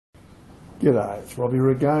G'day, it's Robbie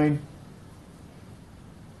again.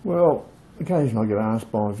 Well, occasionally I get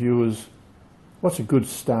asked by viewers, what's a good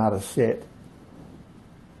starter set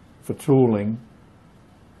for tooling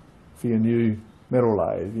for your new metal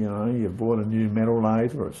lathe? You know, you've bought a new metal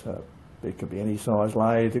lathe, or it could be any size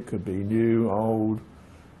lathe, it could be new, old,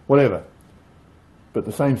 whatever. But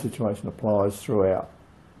the same situation applies throughout.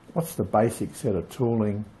 What's the basic set of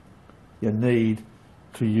tooling you need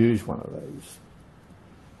to use one of these?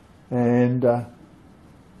 And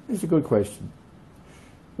it's a good question.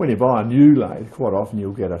 When you buy a new lathe, quite often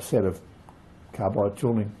you'll get a set of carbide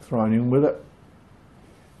tooling thrown in with it.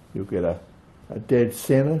 You'll get a dead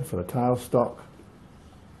centre for the tailstock,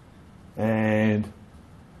 and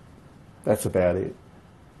that's about it.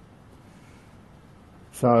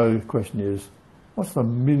 So the question is, what's the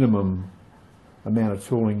minimum amount of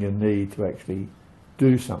tooling you need to actually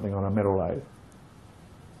do something on a metal lathe?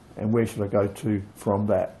 And where should I go to from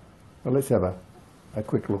that? Well, let's have a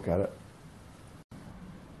quick look at it.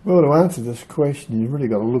 Well, to answer this question, you've really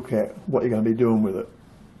got to look at what you're going to be doing with it.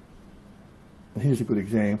 And here's a good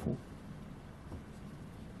example.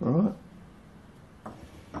 All right.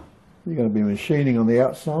 You're going to be machining on the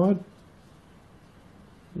outside.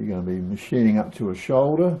 You're going to be machining up to a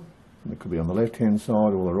shoulder. And it could be on the left-hand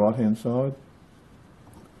side or the right-hand side.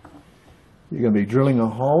 You're going to be drilling a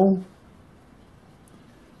hole.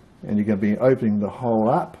 And you're going to be opening the hole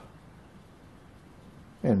up.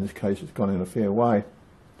 And in this case, it's gone in a fair way.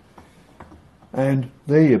 And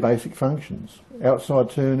they're your basic functions.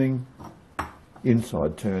 Outside turning,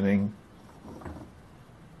 inside turning,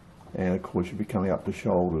 and of course you'll be coming up to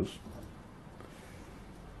shoulders.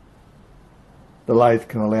 The lathe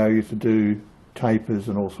can allow you to do tapers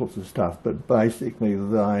and all sorts of stuff, but basically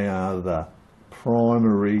they are the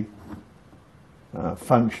primary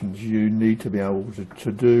functions you need to be able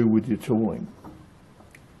to do with your tooling.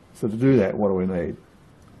 So to do that, what do we need?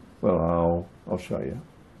 Well, I'll show you.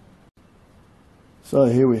 So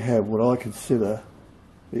here we have what I consider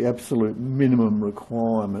the absolute minimum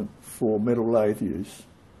requirement for metal lathe use.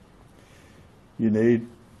 You need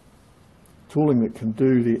tooling that can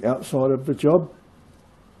do the outside of the job.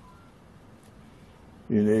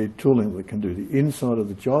 You need tooling that can do the inside of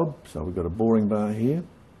the job. So we've got a boring bar here.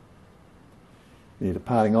 You need a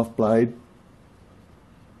parting off blade.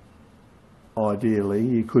 Ideally,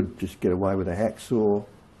 you could just get away with a hacksaw.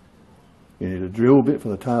 You need a drill bit for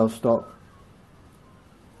the tailstock.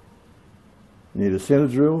 You need a centre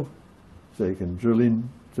drill so you can drill in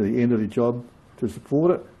to the end of the job to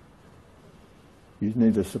support it. You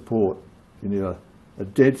need a support. You need a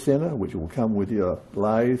dead centre, which will come with your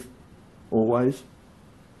lathe always,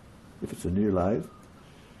 if it's a new lathe.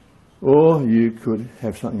 Or you could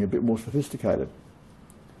have something a bit more sophisticated.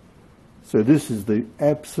 So this is the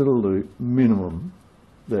absolute minimum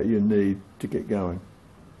that you need to get going.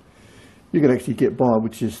 You can actually get by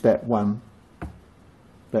with just that one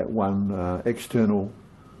external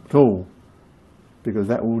tool, because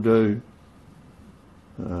that will do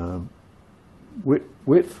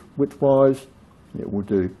widthwise. It will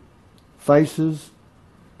do faces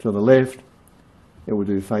to the left, it will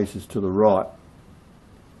do faces to the right.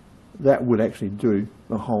 That would actually do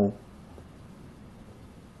the whole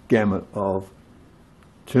gamut of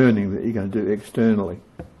turning that you're going to do externally.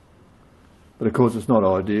 But of course it's not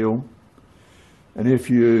ideal, and if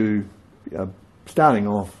you are starting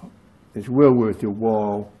off, it's well worth your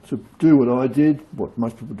while to do what I did, what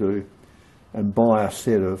most people do, and buy a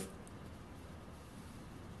set of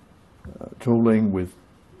tooling with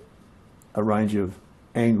a range of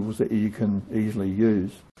angles that you can easily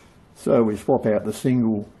use. So we swap out the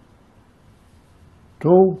single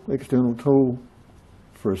tool, external tool,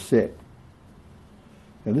 for a set.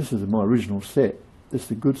 And this is my original set. This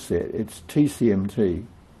is a good set. It's TCMT.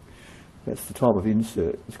 That's the type of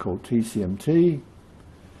insert. It's called TCMT.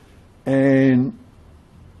 And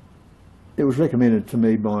it was recommended to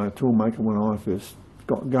me by a toolmaker when I first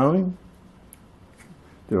got going.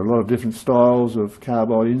 There are a lot of different styles of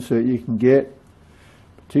carbide insert you can get.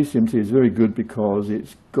 TCMT is very good because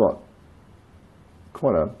it's got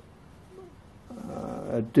quite a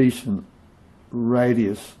decent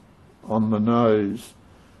radius on the nose.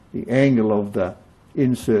 The angle of the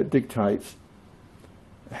insert dictates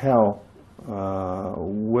how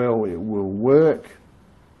well it will work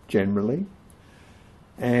generally,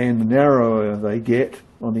 and the narrower they get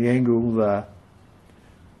on the angle, the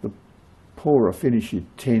poorer finish you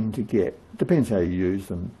tend to get. It depends how you use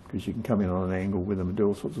them, because you can come in on an angle with them and do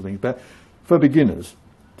all sorts of things. But for beginners,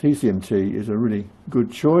 TCMT is a really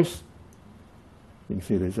good choice. You can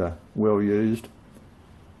see these are well used,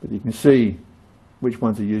 but you can see which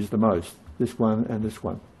ones are used the most, this one and this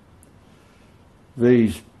one.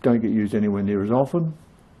 These don't get used anywhere near as often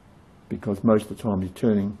because most of the time you're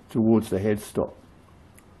turning towards the headstock.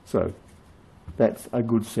 So that's a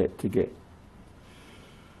good set to get.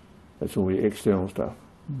 That's all the external stuff.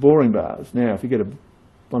 Boring bars. Now, if you get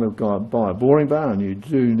buy a boring bar, and you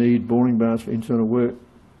do need boring bars for internal work,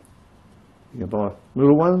 you can buy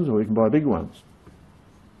little ones or you can buy big ones.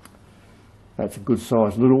 That's a good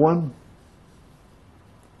size little one.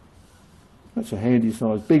 That's a handy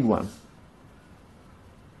size big one.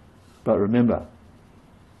 But remember,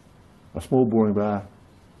 a small boring bar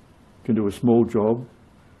can do a small job,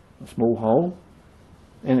 a small hole,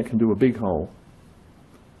 and it can do a big hole.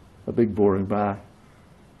 A big boring bar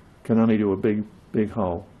can only do a big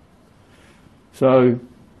hole. So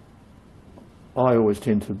I always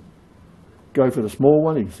tend to go for the small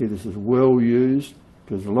one. You can see this is well used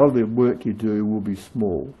because a lot of the work you do will be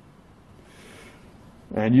small.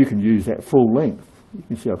 And you can use that full length. You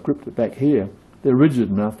can see I've gripped it back here. They're rigid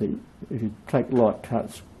enough that if you take light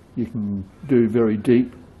cuts, you can do very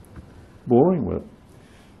deep boring work.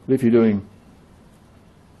 But if you're doing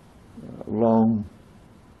long,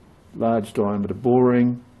 large diameter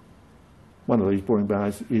boring, one of these boring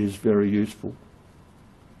bars is very useful.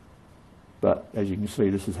 But as you can see,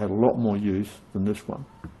 this has had a lot more use than this one.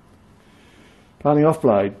 Parting off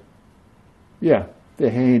blade, yeah, they're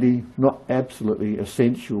handy, not absolutely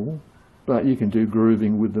essential, but you can do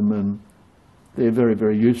grooving with them and they're very,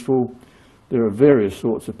 very useful. There are various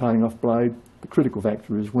sorts of parting off blade. The critical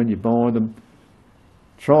factor is when you buy them,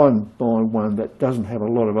 try and buy one that doesn't have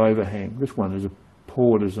a lot of overhang. This one is a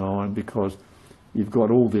poor design because you've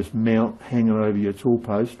got all this mount hanging over your tool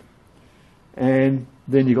post and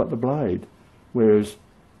then you've got the blade. Whereas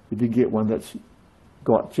if you get one that's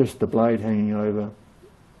got just the blade hanging over,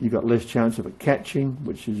 you've got less chance of it catching,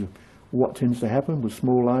 which is what tends to happen with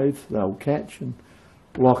small lathes. They'll catch and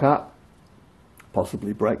lock up,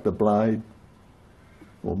 possibly break the blade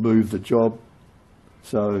or move the job.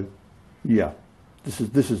 So yeah,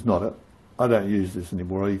 this is not it. I don't use this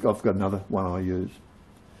anymore. I've got another one I use.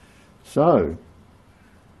 So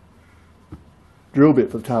drill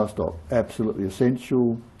bit for the tailstock, absolutely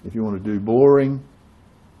essential. If you want to do boring,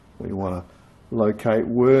 or you want to locate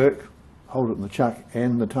work, hold it in the chuck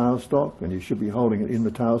and the tailstock, and you should be holding it in the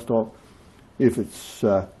tailstock. If it's,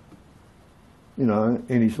 you know,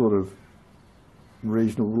 any sort of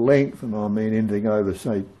reasonable length, and I mean anything over,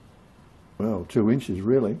 say, well, 2 inches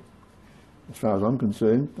really, as far as I'm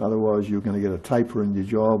concerned. Otherwise you're going to get a taper in your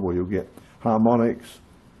job or you'll get harmonics.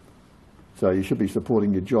 So you should be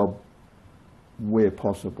supporting your job where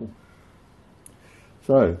possible.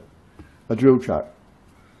 So a drill chuck,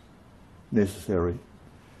 necessary.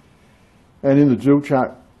 And in the drill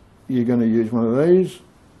chuck you're going to use one of these,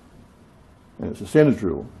 and it's a centre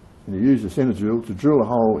drill. And you use the centre drill to drill a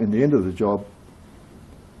hole in the end of the job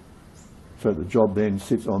so the job then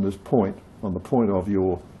sits on this point, on the point of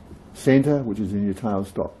your centre, which is in your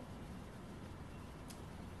tailstock.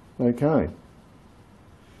 Okay.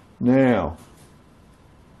 Now,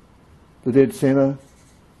 the dead centre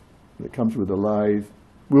that comes with the lathe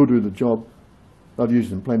will do the job. I've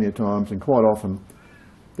used them plenty of times, and quite often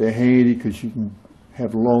they're handy because you can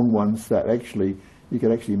have long ones that actually, you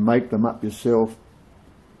can actually make them up yourself,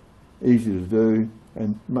 easy to do,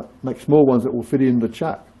 and make small ones that will fit in the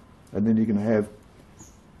chuck. And then you can have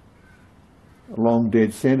long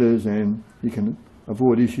dead centres and you can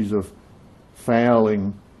avoid issues of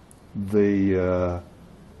fouling the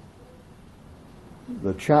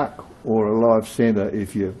chuck or a live centre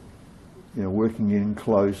if you're working in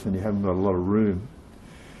close and you haven't got a lot of room.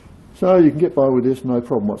 So you can get by with this, no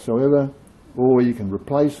problem whatsoever, or you can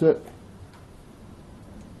replace it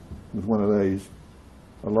with one of these,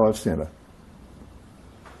 a live centre.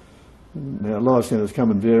 Now live centres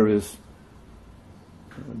come in various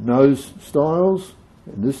nose styles,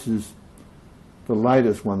 and this is the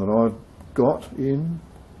latest one that I've got in,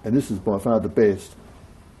 and this is by far the best,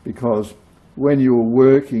 because when you're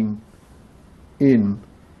working in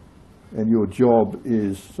and your job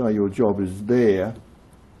is, say your job is there,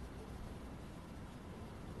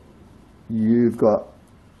 you've got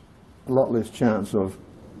a lot less chance of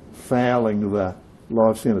fouling the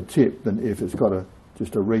live centre tip than if it's got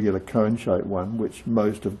just a regular cone-shaped one, which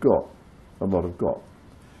most have got, a lot have got.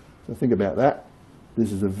 So think about that.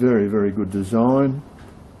 This is a very, very good design,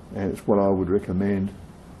 and it's what I would recommend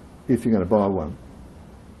if you're going to buy one.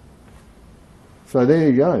 So there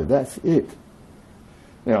you go, that's it.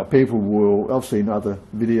 Now people will, I've seen other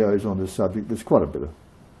videos on this subject, there's quite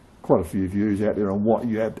a few views out there on what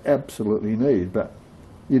you absolutely need, but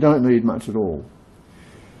you don't need much at all.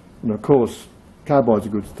 And of course, carbide's a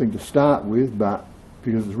good thing to start with, but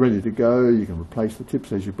because it's ready to go. You can replace the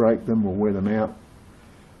tips as you break them or wear them out.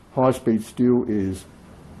 High-speed steel is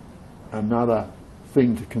another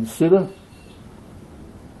thing to consider.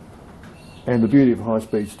 And the beauty of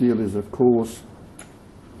high-speed steel is, of course,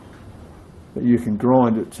 that you can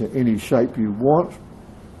grind it to any shape you want.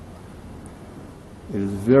 It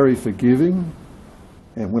is very forgiving,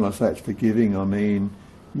 and when I say it's forgiving, I mean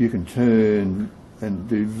you can turn and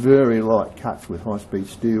do very light cuts with high-speed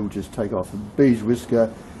steel, just take off a bees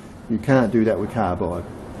whisker. You can't do that with carbide.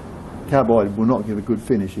 Carbide will not give a good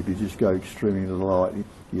finish if you just go extremely light.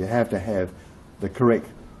 You have to have the correct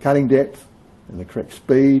cutting depth and the correct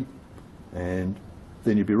speed, and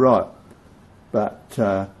then you'll be right. But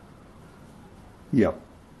yeah,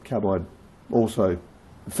 carbide also,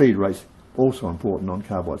 feed rate's also important on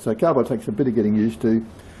carbide. So carbide takes a bit of getting used to.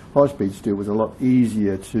 High-speed steel was a lot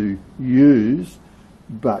easier to use,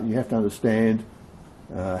 but you have to understand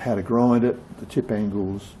how to grind it, the tip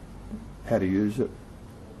angles, how to use it.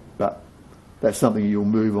 But that's something you'll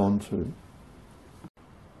move on to.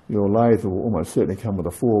 Your lathe will almost certainly come with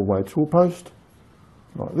a 4-way tool post,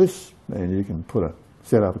 like this, and you can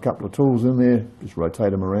set up a couple of tools in there, just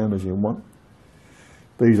rotate them around as you want.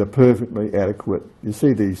 These are perfectly adequate. You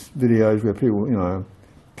see these videos where people,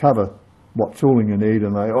 cover what tooling you need,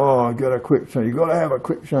 and I've got a quick change. You've got to have a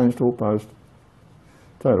quick change tool post.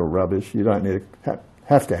 Total rubbish. You don't need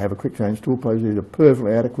have to have a quick change tool post. These are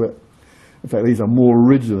perfectly adequate. In fact, these are more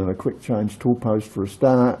rigid than a quick change tool post for a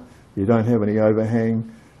start. You don't have any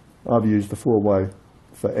overhang. I've used the 4-way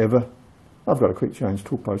forever. I've got a quick change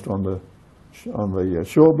tool post on the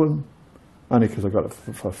Shawblin, only because I got it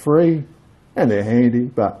for free, and they're handy,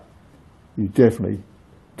 but you definitely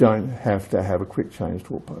don't have to have a quick change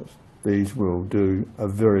tool post. These will do a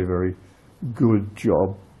very, very good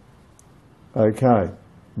job. Okay,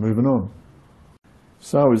 moving on.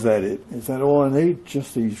 So is that it? Is that all I need?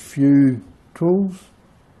 Just these few tools?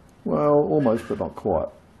 Well, almost, but not quite.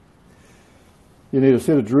 You need a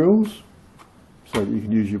set of drills so that you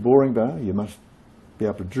can use your boring bar. You must be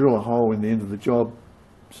able to drill a hole in the end of the job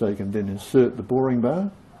so you can then insert the boring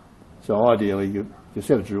bar. So ideally, your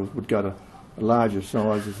set of drills would go to larger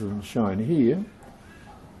sizes than shown here,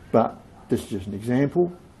 but this is just an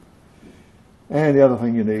example. And the other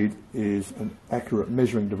thing you need is an accurate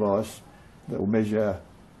measuring device that will measure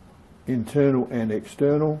internal and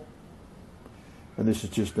external. And this is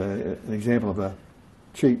just an example of a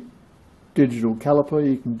cheap digital caliper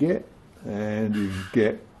you can get, and you can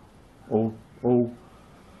get all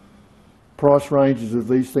price ranges of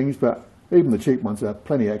these things, but even the cheap ones are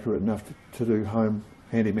plenty accurate enough to do home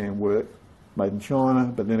handyman work, made in China.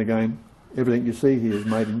 But then again, everything you see here is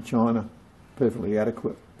made in China, perfectly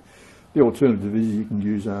adequate. The alternative is you can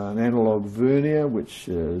use an analog vernier, which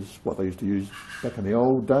is what they used to use back in the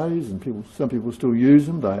old days, and some people still use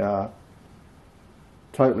them. They are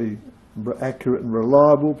totally accurate and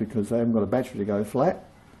reliable because they haven't got a battery to go flat.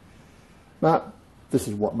 But this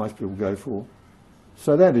is what most people go for.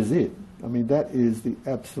 So that is it. I mean, that is the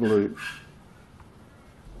absolute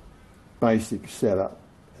basic setup.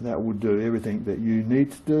 And that will do everything that you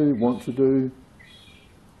need to do, want to do.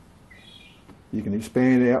 You can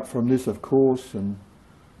expand out from this, of course, and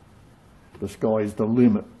the sky is the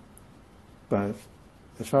limit. But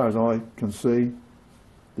as far as I can see,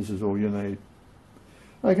 this is all you need.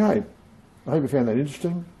 Okay, I hope you found that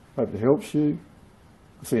interesting. Hope it helps you.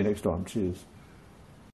 I'll see you next time. Cheers.